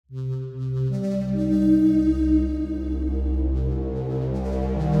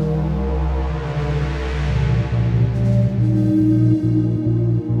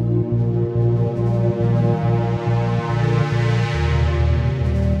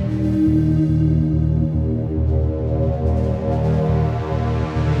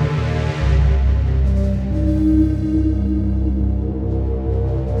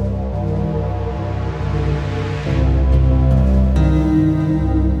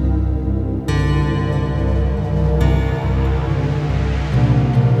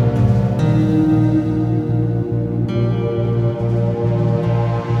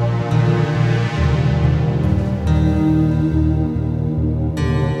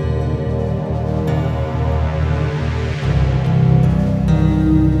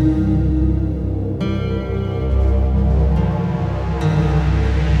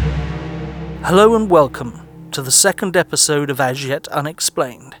Hello and welcome to the second episode of As Yet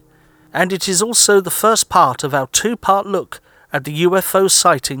Unexplained, and it is also the first part of our two-part look at the UFO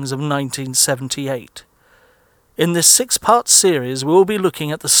sightings of 1978. In this six-part series, we will be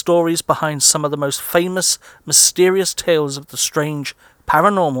looking at the stories behind some of the most famous, mysterious tales of the strange,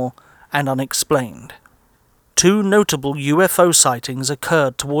 paranormal, and unexplained. Two notable UFO sightings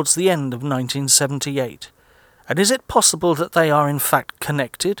occurred towards the end of 1978, and is it possible that they are in fact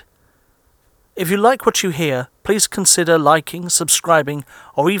connected? If you like what you hear, please consider liking, subscribing,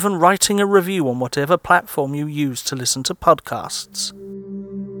 or even writing a review on whatever platform you use to listen to podcasts.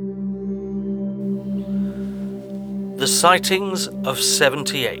 The Sightings of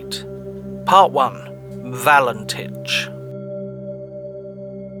 78. Part 1. Valentich.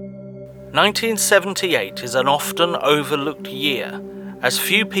 1978 is an often overlooked year, as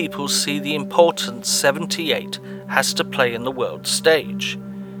few people see the importance 78 has to play in the world stage.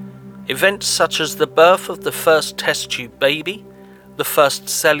 Events such as the birth of the first test tube baby, the first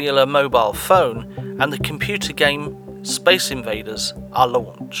cellular mobile phone, and the computer game Space Invaders are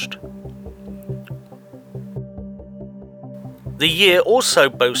launched. The year also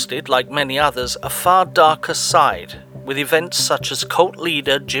boasted, like many others, a far darker side, with events such as cult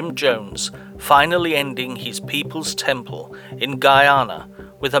leader Jim Jones finally ending his People's Temple in Guyana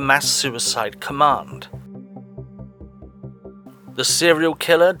with a mass suicide command. The serial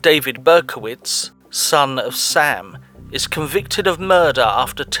killer David Berkowitz, son of Sam, is convicted of murder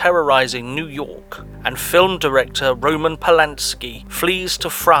after terrorizing New York, and film director Roman Polanski flees to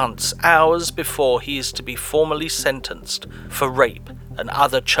France hours before he is to be formally sentenced for rape and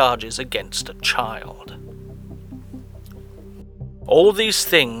other charges against a child. All these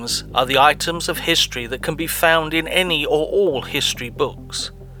things are the items of history that can be found in any or all history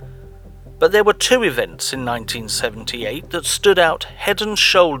books. But there were two events in 1978 that stood out head and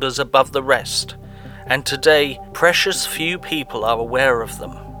shoulders above the rest, and today precious few people are aware of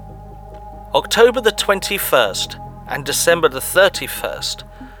them. October the 21st and December the 31st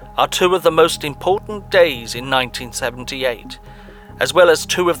are two of the most important days in 1978, as well as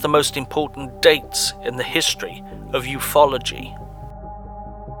two of the most important dates in the history of ufology.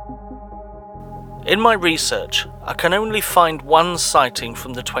 In my research, I can only find one sighting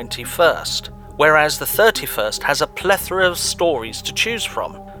from the 21st, whereas the 31st has a plethora of stories to choose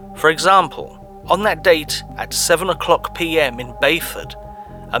from. For example, on that date at 7:00 p.m. in Bayford,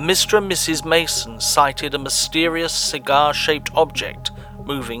 a Mr. and Mrs. Mason sighted a mysterious cigar-shaped object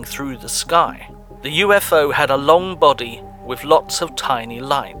moving through the sky. The UFO had a long body with lots of tiny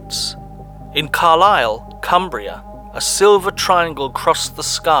lights. In Carlisle, Cumbria, a silver triangle crossed the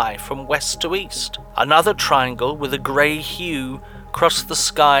sky from west to east. Another triangle with a grey hue crossed the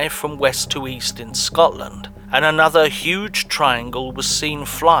sky from west to east in Scotland, and another huge triangle was seen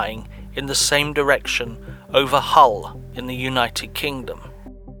flying in the same direction over Hull in the United Kingdom.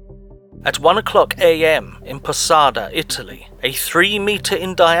 At 1:00 a.m. in Posada, Italy, a 3-meter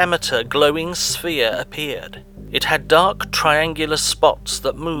in diameter glowing sphere appeared. It had dark triangular spots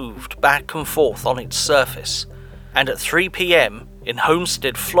that moved back and forth on its surface, and at 3 p.m. in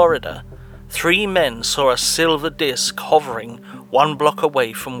Homestead, Florida, 3 men saw a silver disc hovering 1 block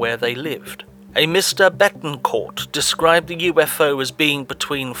away from where they lived. A Mr. Betancourt described the UFO as being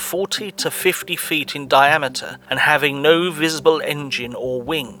between 40 to 50 feet in diameter and having no visible engine or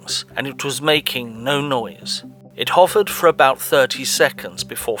wings, and it was making no noise. It hovered for about 30 seconds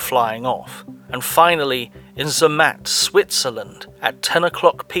before flying off. And finally, in Zermatt, Switzerland, at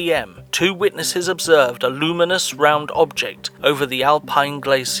 10:00 p.m., 2 witnesses observed a luminous round object over the Alpine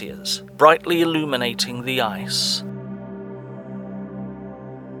glaciers, brightly illuminating the ice.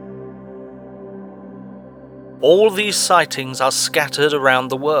 All these sightings are scattered around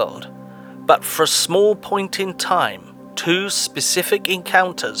the world, but for a small point in time, 2 specific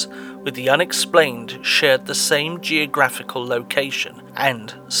encounters with the unexplained shared the same geographical location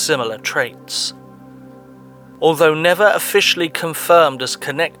and similar traits. Although never officially confirmed as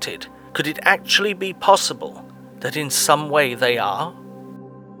connected, could it actually be possible that in some way they are?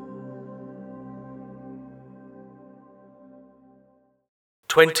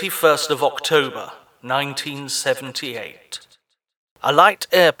 October 21st, 1978. A light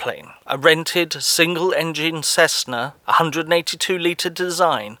airplane, a rented single-engine Cessna 182-litre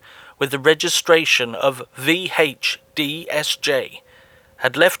design with the registration of VHDSJ,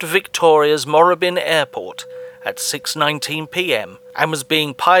 had left Victoria's Moorabbin Airport at 6:19 p.m. and was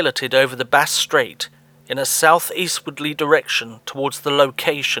being piloted over the Bass Strait in a southeastwardly direction towards the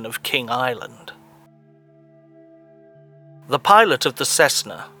location of King Island. The pilot of the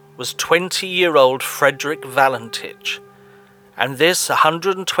Cessna was 20-year-old Frederick Valentich, and this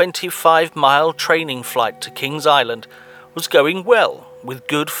 125-mile training flight to Kings Island was going well, with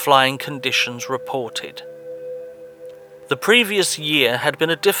good flying conditions reported. The previous year had been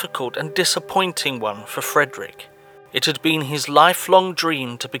a difficult and disappointing one for Frederick. It had been his lifelong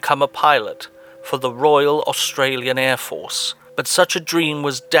dream to become a pilot for the Royal Australian Air Force, but such a dream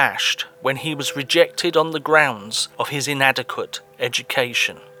was dashed when he was rejected on the grounds of his inadequate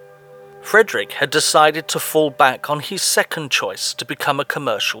education. Frederick had decided to fall back on his second choice to become a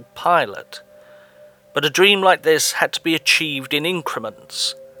commercial pilot. But a dream like this had to be achieved in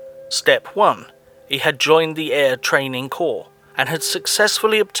increments. Step 1. He had joined the Air Training Corps and had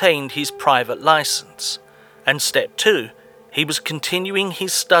successfully obtained his private license. And Step 2. He was continuing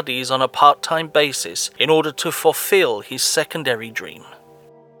his studies on a part-time basis in order to fulfill his secondary dream.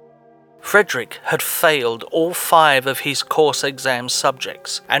 Frederick had failed all 5 of his course exam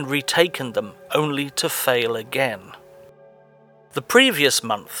subjects and retaken them only to fail again. The previous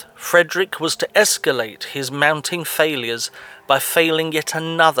month, Frederick was to escalate his mounting failures by failing yet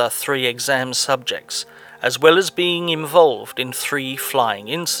another 3 exam subjects, as well as being involved in 3 flying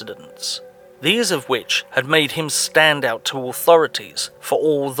incidents, these of which had made him stand out to authorities for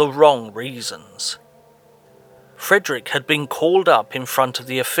all the wrong reasons. Frederick had been called up in front of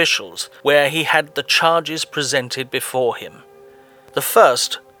the officials, where he had the charges presented before him. The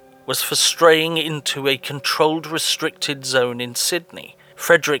first was for straying into a controlled restricted zone in Sydney.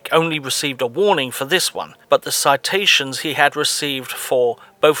 Frederick only received a warning for this one, but the citations he had received for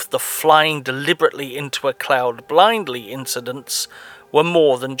both the flying deliberately into a cloud blindly incidents were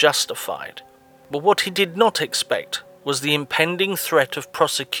more than justified. But what he did not expect was the impending threat of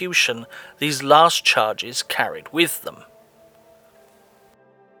prosecution these last charges carried with them.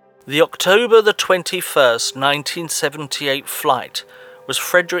 The October the 21st, 1978 flight was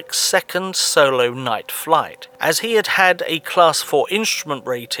Frederick's second solo night flight, as he had had a Class 4 instrument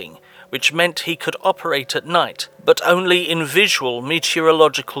rating, which meant he could operate at night, but only in visual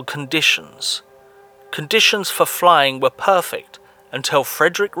meteorological conditions. Conditions for flying were perfect until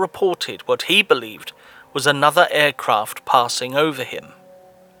Frederick reported what he believed was another aircraft passing over him.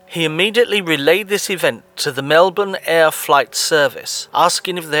 He immediately relayed this event to the Melbourne Air Flight Service,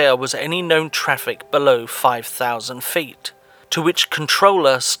 asking if there was any known traffic below 5,000 feet, to which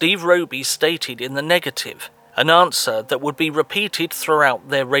controller Steve Roby stated in the negative, an answer that would be repeated throughout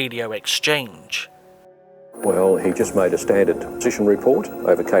their radio exchange. Well, he just made a standard position report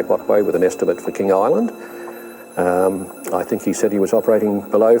over Cape Otway with an estimate for King Island. I think he said he was operating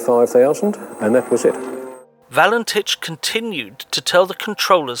below 5,000, and that was it. Valentich continued to tell the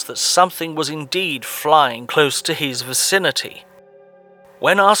controllers that something was indeed flying close to his vicinity.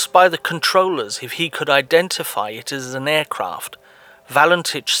 When asked by the controllers if he could identify it as an aircraft,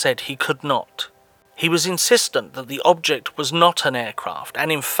 Valentich said he could not. He was insistent that the object was not an aircraft, and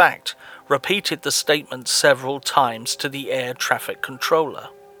in fact repeated the statement several times to the air traffic controller.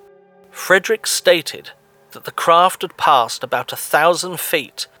 Frederick stated that the craft had passed about 1,000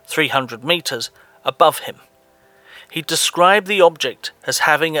 feet, 300 meters, above him. He described the object as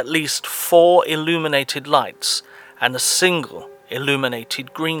having at least 4 illuminated lights and a single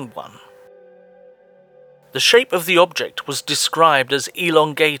illuminated green one. The shape of the object was described as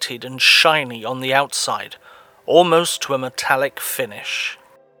elongated and shiny on the outside, almost to a metallic finish.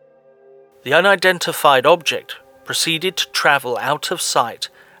 The unidentified object proceeded to travel out of sight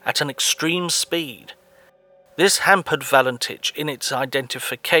at an extreme speed. This hampered Valentich in its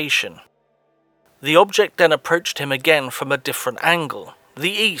identification. The object then approached him again from a different angle, the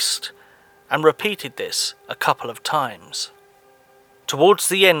east, and repeated this a couple of times. Towards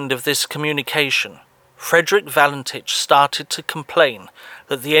the end of this communication, Frederick Valentich started to complain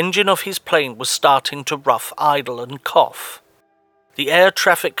that the engine of his plane was starting to rough idle and cough. The air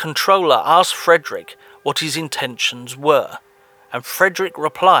traffic controller asked Frederick what his intentions were, and Frederick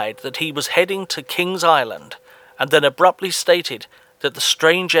replied that he was heading to Kings Island, and then abruptly stated that the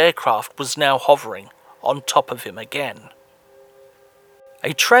strange aircraft was now hovering on top of him again.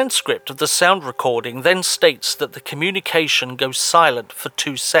 A transcript of the sound recording then states that the communication goes silent for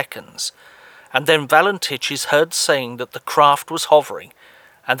 2 seconds, and then Valentich is heard saying that the craft was hovering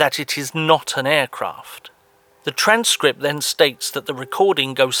and that it is not an aircraft. The transcript then states that the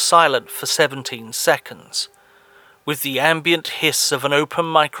recording goes silent for 17 seconds, with the ambient hiss of an open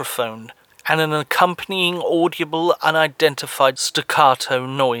microphone and an accompanying audible unidentified staccato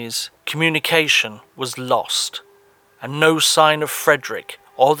noise. Communication was lost, and no sign of Frederick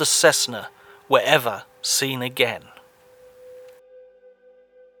or the Cessna were ever seen again.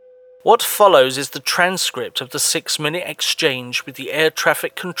 What follows is the transcript of the 6-minute exchange with the air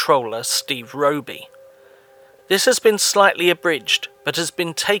traffic controller Steve Roby. This has been slightly abridged, but has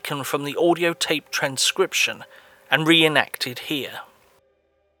been taken from the audio tape transcription and reenacted here.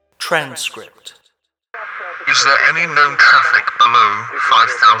 Transcript. Is there any known traffic below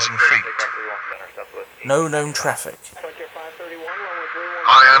 5,000 feet? No known traffic.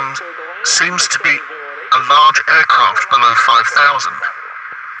 Seems to be a large aircraft below 5,000.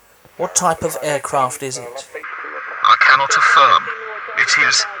 What type of aircraft is it? I cannot affirm. It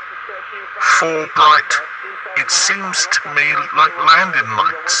is four bright. It seems to me like landing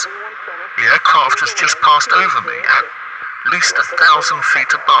lights. The aircraft has just passed over me at least 1,000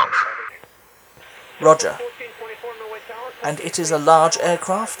 feet above. Roger. And it is a large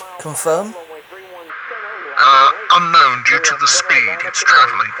aircraft? Confirm? Unknown due to the speed it's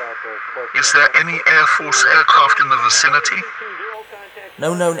travelling. Is there any Air Force aircraft in the vicinity?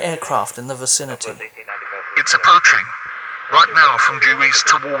 No known aircraft in the vicinity. It's approaching, right now from due east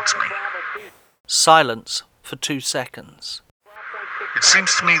towards me. Silence for 2 seconds. It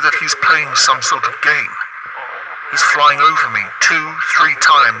seems to me that he's playing some sort of game. He's flying over me 2-3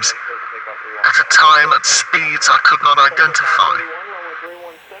 times, at a time at speeds I could not identify.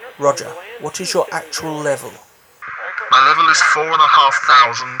 Roger. What is your actual level? My level is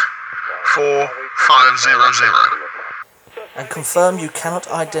 4,500, 4500. And confirm you cannot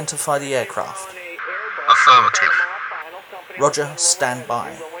identify the aircraft. Affirmative. Roger, stand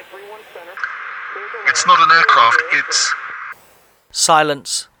by. It's not an aircraft, it's...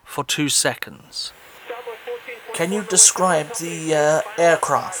 Silence for 2 seconds. Can you describe the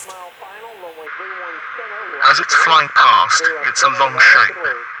aircraft? As it's flying past, it's a long shape.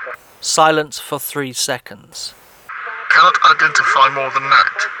 Silence for 3 seconds. Cannot identify more than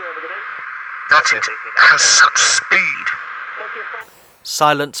that. That it has such speed.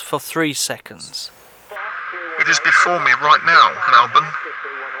 Silence for 3 seconds. It is before me right now, Melbourne.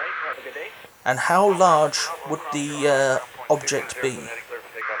 And how large would the object be?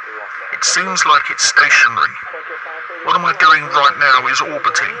 It seems like it's stationary. What am I doing right now is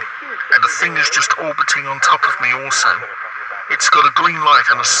orbiting, and the thing is just orbiting on top of me also. It's got a green light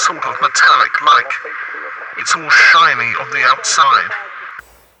and a sort of metallic light. It's all shiny on the outside.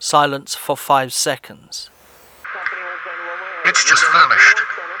 Silence for 5 seconds. It's just vanished.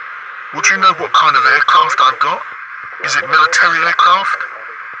 Would you know what kind of aircraft I've got? Is it military aircraft?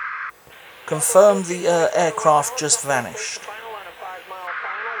 Confirm the aircraft just vanished.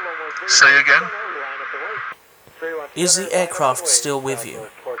 Say again? Is the aircraft still with you?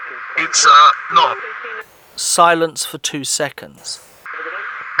 It's, not. Silence for 2 seconds.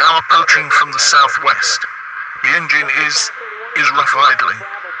 Now approaching from the southwest. The engine is rough idling.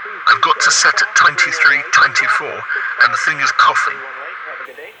 I've got to set at 23-24, and the thing is coughing.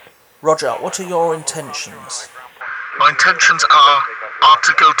 Roger, what are your intentions? My intentions are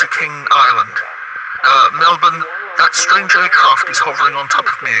to go to King Island. Melbourne, that strange aircraft is hovering on top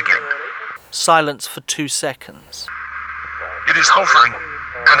of me again. Silence for 2 seconds. It is hovering,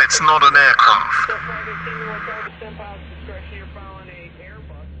 and it's not an aircraft.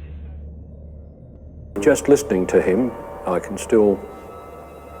 Just listening to him, I can still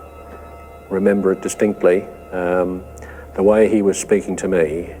remember it distinctly. The way he was speaking to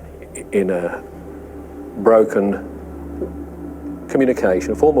me in a broken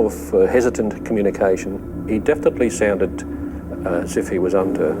communication, a form of hesitant communication. He definitely sounded as if he was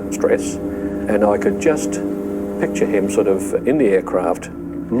under stress, and I could just picture him sort of in the aircraft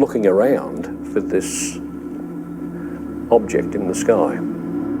looking around for this object in the sky.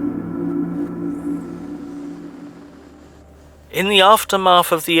 In the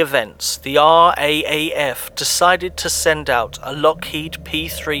aftermath of the events, the RAAF decided to send out a Lockheed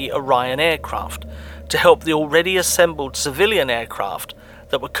P-3 Orion aircraft to help the already assembled civilian aircraft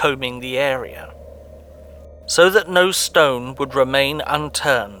that were combing the area. So that no stone would remain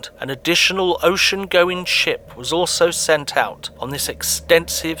unturned, an additional ocean-going ship was also sent out on this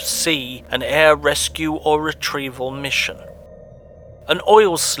extensive sea and air rescue or retrieval mission. An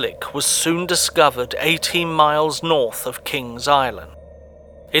oil slick was soon discovered 18 miles north of Kings Island.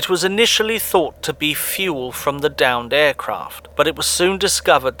 It was initially thought to be fuel from the downed aircraft, but it was soon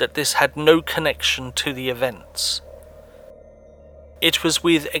discovered that this had no connection to the events. It was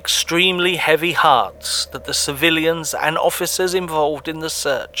with extremely heavy hearts that the civilians and officers involved in the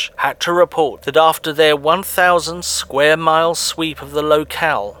search had to report that after their 1,000 square mile sweep of the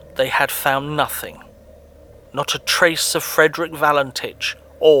locale, they had found nothing. Not a trace of Frederick Valentich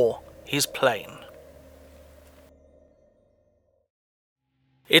or his plane.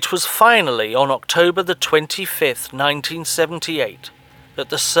 It was finally on October the 25th, 1978, that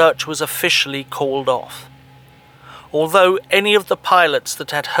the search was officially called off. although any of the pilots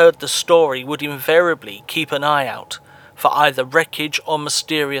that had heard the story would invariably keep an eye out for either wreckage or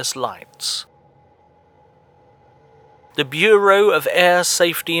mysterious lights. The Bureau of Air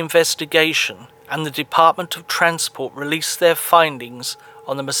Safety Investigation and the Department of Transport released their findings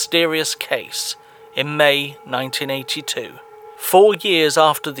on the mysterious case in May 1982, 4 years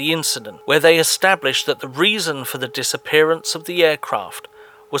after the incident, where they established that the reason for the disappearance of the aircraft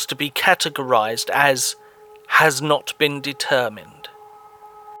was to be categorized as has not been determined.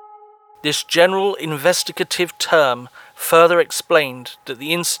 This general investigative term further explained that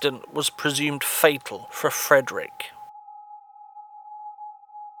the incident was presumed fatal for Frederick.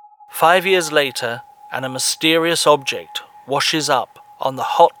 5 years later, and a mysterious object washes up on the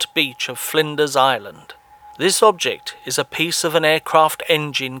hot beach of Flinders Island. This object is a piece of an aircraft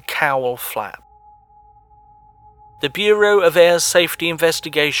engine cowl flap. The Bureau of Air Safety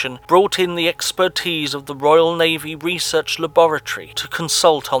Investigation brought in the expertise of the Royal Navy Research Laboratory to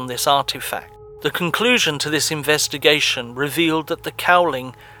consult on this artifact. The conclusion to this investigation revealed that the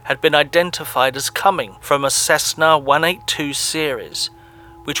cowling had been identified as coming from a Cessna 182 series,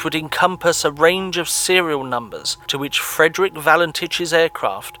 which would encompass a range of serial numbers to which Frederick Valentich's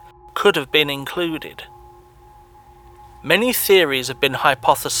aircraft could have been included. Many theories have been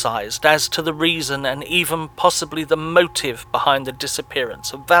hypothesized as to the reason and even possibly the motive behind the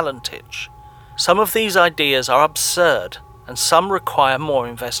disappearance of Valentich. Some of these ideas are absurd and some require more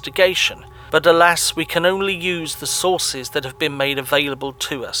investigation, but alas, we can only use the sources that have been made available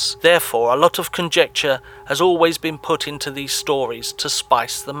to us. Therefore, a lot of conjecture has always been put into these stories to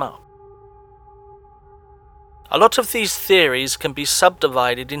spice them up. A lot of these theories can be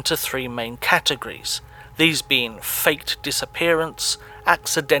subdivided into 3 main categories, these being faked disappearance,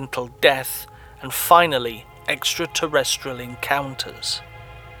 accidental death, and finally, extraterrestrial encounters.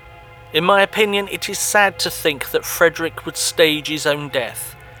 In my opinion, it is sad to think that Frederick would stage his own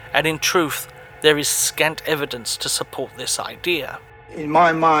death, and in truth, there is scant evidence to support this idea. In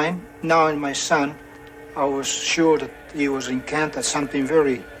my mind, knowing my son, I was sure that he was encountered something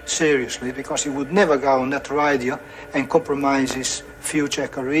very seriously, because he would never go on that radio and compromise his future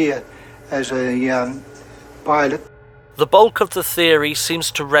career as a pilot. The bulk of the theory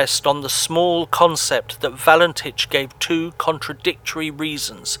seems to rest on the small concept that Valentich gave 2 contradictory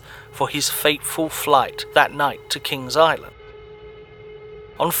reasons for his fateful flight that night to Kings Island.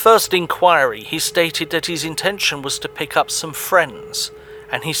 On first inquiry, he stated that his intention was to pick up some friends,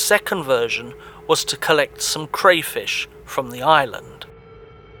 and his second version was to collect some crayfish from the island.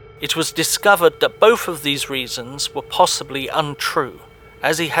 It was discovered that both of these reasons were possibly untrue,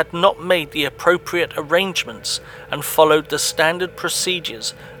 as he had not made the appropriate arrangements and followed the standard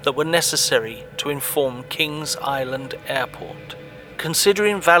procedures that were necessary to inform Kings Island Airport.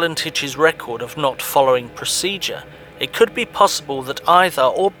 Considering Valentich's record of not following procedure, it could be possible that either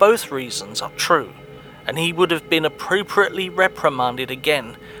or both reasons are true, and he would have been appropriately reprimanded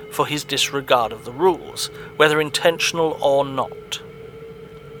again for his disregard of the rules, whether intentional or not.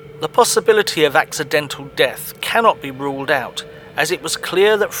 The possibility of accidental death cannot be ruled out, as it was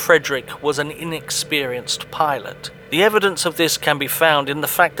clear that Frederick was an inexperienced pilot. The evidence of this can be found in the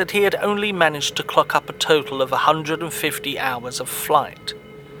fact that he had only managed to clock up a total of 150 hours of flight.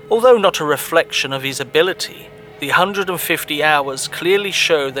 Although not a reflection of his ability, the 150 hours clearly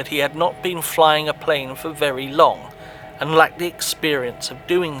show that he had not been flying a plane for very long and lacked the experience of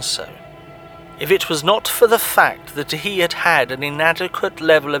doing so. If it was not for the fact that he had had an inadequate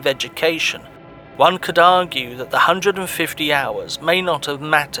level of education, one could argue that the 150 hours may not have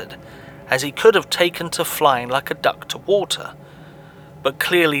mattered, as he could have taken to flying like a duck to water. But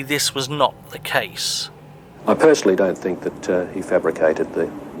clearly this was not the case. I personally don't think that he fabricated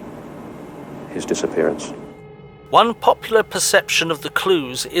his disappearance. One popular perception of the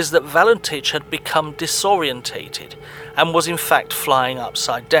clues is that Valentich had become disorientated and was in fact flying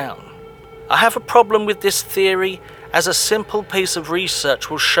upside down. I have a problem with this theory, as a simple piece of research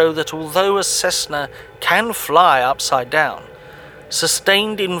will show that although a Cessna can fly upside down,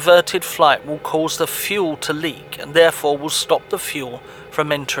 sustained inverted flight will cause the fuel to leak and therefore will stop the fuel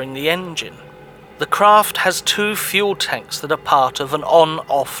from entering the engine. The craft has 2 fuel tanks that are part of an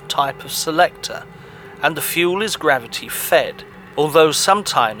on-off type of selector, and the fuel is gravity fed, although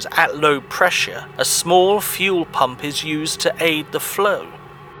sometimes at low pressure a small fuel pump is used to aid the flow.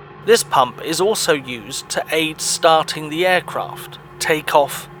 This pump is also used to aid starting the aircraft,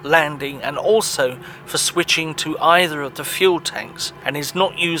 takeoff, landing, and also for switching to either of the fuel tanks, and is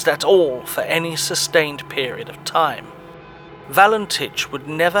not used at all for any sustained period of time. Valentich would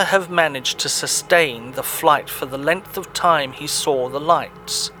never have managed to sustain the flight for the length of time he saw the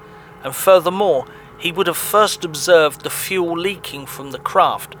lights, and furthermore, he would have first observed the fuel leaking from the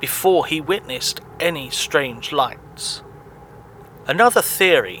craft before he witnessed any strange lights. Another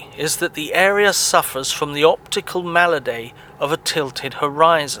theory is that the area suffers from the optical malady of a tilted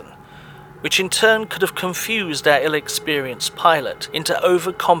horizon, which in turn could have confused our ill-experienced pilot into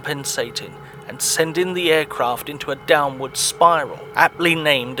overcompensating and sending the aircraft into a downward spiral, aptly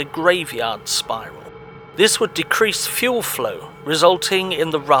named a graveyard spiral. This would decrease fuel flow, resulting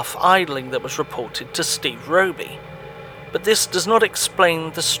in the rough idling that was reported to Steve Roby. But this does not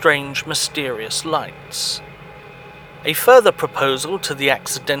explain the strange, mysterious lights. A further proposal to the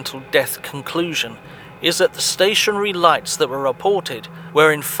accidental death conclusion is that the stationary lights that were reported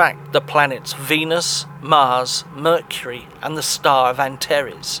were in fact the planets Venus, Mars, Mercury, and the star of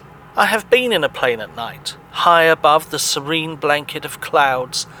Antares. I have been in a plane at night, high above the serene blanket of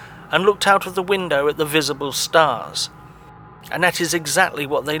clouds, and looked out of the window at the visible stars. And that is exactly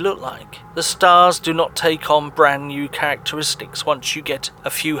what they look like. The stars do not take on brand new characteristics once you get a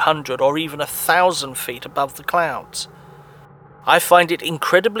few hundred or even 1,000 feet above the clouds. I find it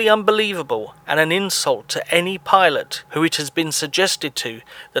incredibly unbelievable and an insult to any pilot who it has been suggested to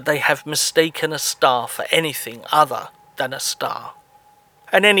that they have mistaken a star for anything other than a star.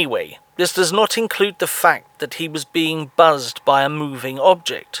 And anyway, this does not include the fact that he was being buzzed by a moving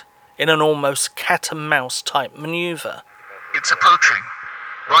object in an almost cat-and-mouse type manoeuvre. It's approaching,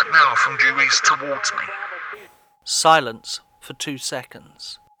 right now from due east towards me. Silence for 2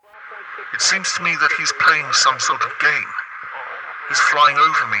 seconds. It seems to me that he's playing some sort of game. He's flying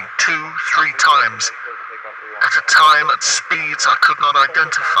over me 2, 3 times, at a time at speeds I could not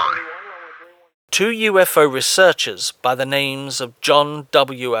identify. 2 UFO researchers by the names of John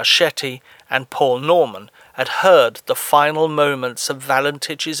W. Aschetti and Paul Norman had heard the final moments of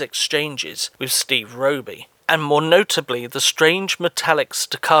Valentich's exchanges with Steve Roby, and more notably the strange metallic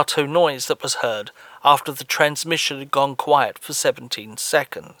staccato noise that was heard after the transmission had gone quiet for 17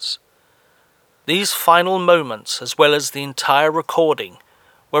 seconds. These final moments, as well as the entire recording,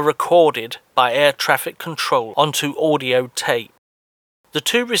 were recorded by air traffic control onto audio tape. The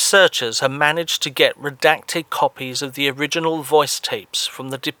 2 researchers had managed to get redacted copies of the original voice tapes from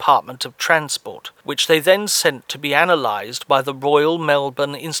the Department of Transport, which they then sent to be analysed by the Royal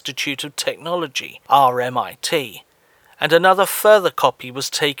Melbourne Institute of Technology, RMIT, and another further copy was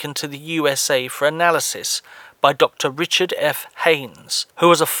taken to the USA for analysis by Dr. Richard F. Haynes, who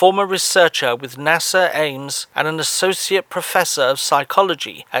was a former researcher with NASA Ames and an associate professor of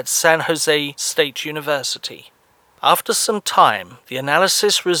psychology at San Jose State University. After some time, the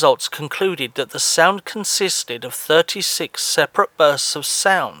analysis results concluded that the sound consisted of 36 separate bursts of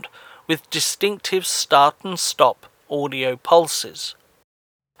sound with distinctive start and stop audio pulses.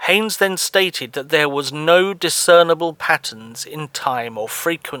 Haynes then stated that there was no discernible patterns in time or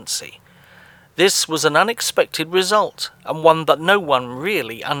frequency. This was an unexpected result, and one that no one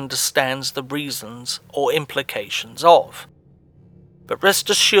really understands the reasons or implications of. But rest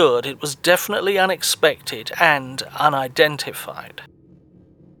assured it was definitely unexpected and unidentified.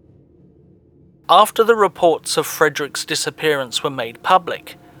 After the reports of Frederick's disappearance were made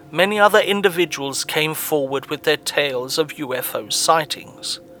public, many other individuals came forward with their tales of UFO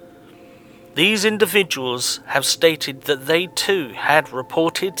sightings. These individuals have stated that they too had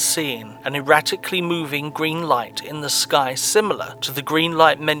reported seeing an erratically moving green light in the sky similar to the green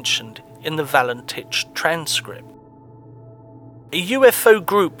light mentioned in the Valentich transcript. A UFO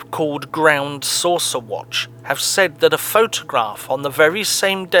group called Ground Saucer Watch have said that a photograph on the very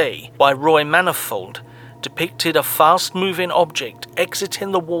same day by Roy Manifold depicted a fast-moving object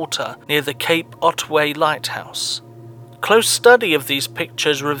exiting the water near the Cape Otway Lighthouse. Close study of these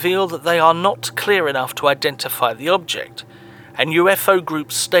pictures reveal that they are not clear enough to identify the object, and UFO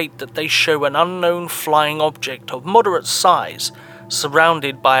groups state that they show an unknown flying object of moderate size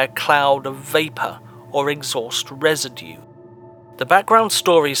surrounded by a cloud of vapour or exhaust residue. The background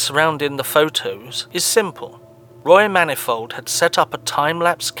story surrounding the photos is simple. Roy Manifold had set up a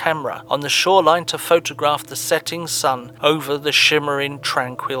time-lapse camera on the shoreline to photograph the setting sun over the shimmering,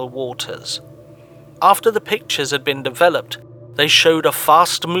 tranquil waters. After the pictures had been developed, they showed a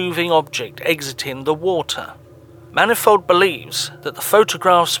fast-moving object exiting the water. Manifold believes that the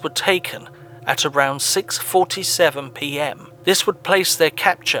photographs were taken at around 6:47 p.m. This would place their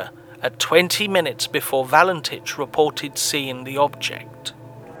capture at 20 minutes before Valentich reported seeing the object.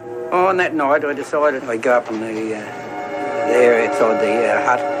 On that night, I decided I'd go up in there outside the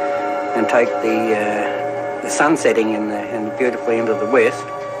hut and take the sun setting and beautifully into the west.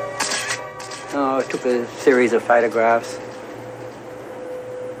 I took a series of photographs,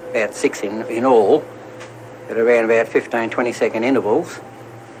 about 6 in all, at around about 15-20 second intervals.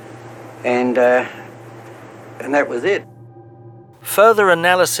 And and that was it. Further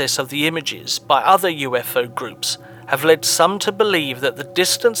analysis of the images by other UFO groups have led some to believe that the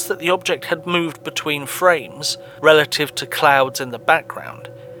distance that the object had moved between frames, relative to clouds in the background,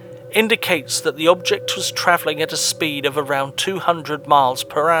 indicates that the object was travelling at a speed of around 200 miles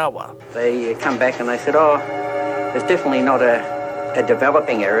per hour. They come back and they said, oh, there's definitely not a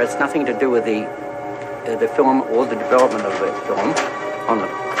developing error. It's nothing to do with the film or the development of the film on the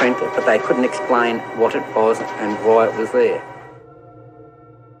print, but they couldn't explain what it was and why it was there.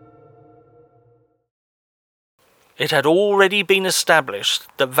 It had already been established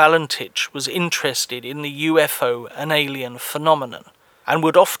that Valentich was interested in the UFO and alien phenomenon, and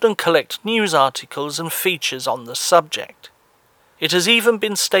would often collect news articles and features on the subject. It has even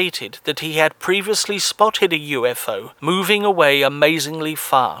been stated that he had previously spotted a UFO moving away amazingly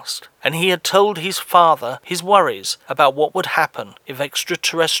fast, and he had told his father his worries about what would happen if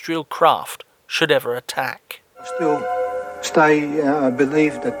extraterrestrial craft should ever attack. I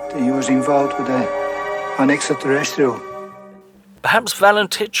believe that he was involved with an extraterrestrial. Perhaps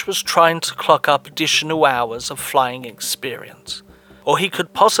Valentich was trying to clock up additional hours of flying experience, or he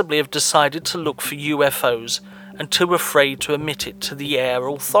could possibly have decided to look for UFOs and too afraid to admit it to the air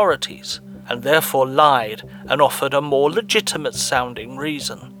authorities, and therefore lied and offered a more legitimate sounding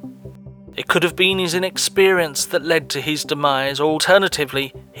reason. It could have been his inexperience that led to his demise, or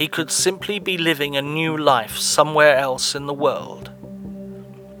alternatively, he could simply be living a new life somewhere else in the world.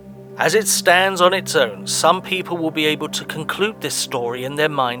 As it stands on its own, some people will be able to conclude this story in their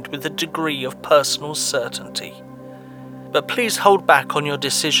mind with a degree of personal certainty. But please hold back on your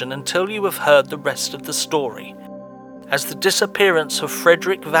decision until you have heard the rest of the story, as the disappearance of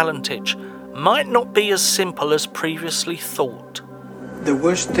Frederick Valentich might not be as simple as previously thought. The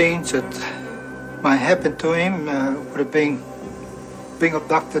worst things that might happen to him would have been being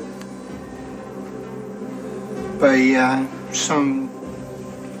abducted by some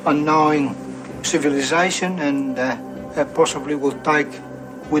unknown civilization, and possibly will take,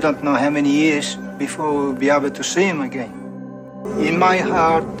 we don't know how many years before we'll be able to see him again. In my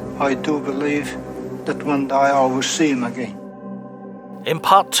heart, I do believe that one day I will see him again. In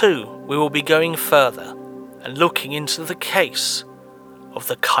part 2, we will be going further and looking into the case of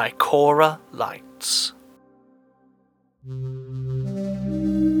the Kaikoura Lights.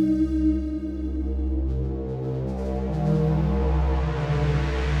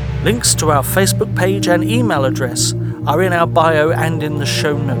 Links to our Facebook page and email address are in our bio and in the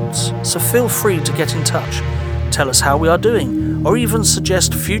show notes, so feel free to get in touch, tell us how we are doing, or even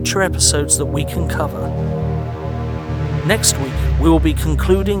suggest future episodes that we can cover. Next week, we will be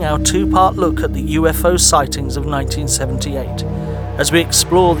concluding our 2-part look at the UFO sightings of 1978, as we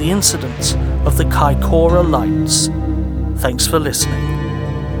explore the incidents of the Kaikoura Lights. Thanks for listening.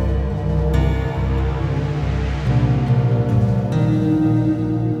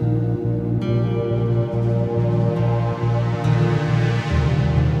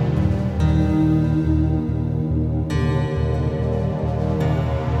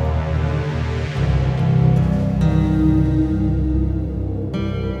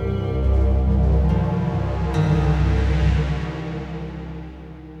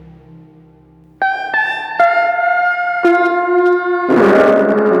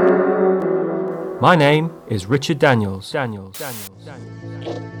 My name is Richard Daniels, and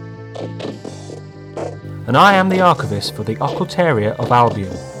I am the archivist for the Occultaria of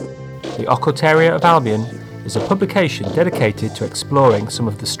Albion. The Occultaria of Albion is a publication dedicated to exploring some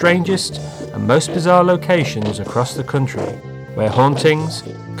of the strangest and most bizarre locations across the country, where hauntings,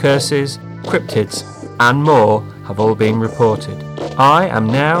 curses, cryptids, and more have all been reported. I am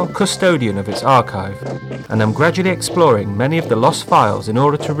now custodian of its archive, and am gradually exploring many of the lost files in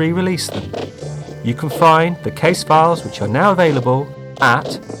order to re-release them. You can find the case files, which are now available,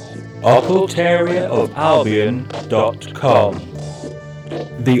 at occultariaofalbion.com.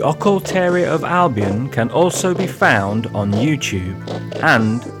 The Occultaria of Albion can also be found on YouTube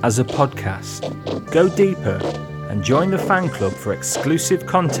and as a podcast. Go deeper and join the fan club for exclusive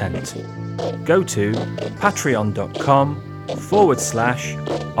content. Go to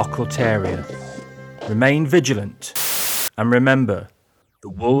patreon.com/occultaria. Remain vigilant, and remember, the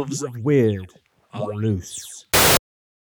wolves of weird are loose.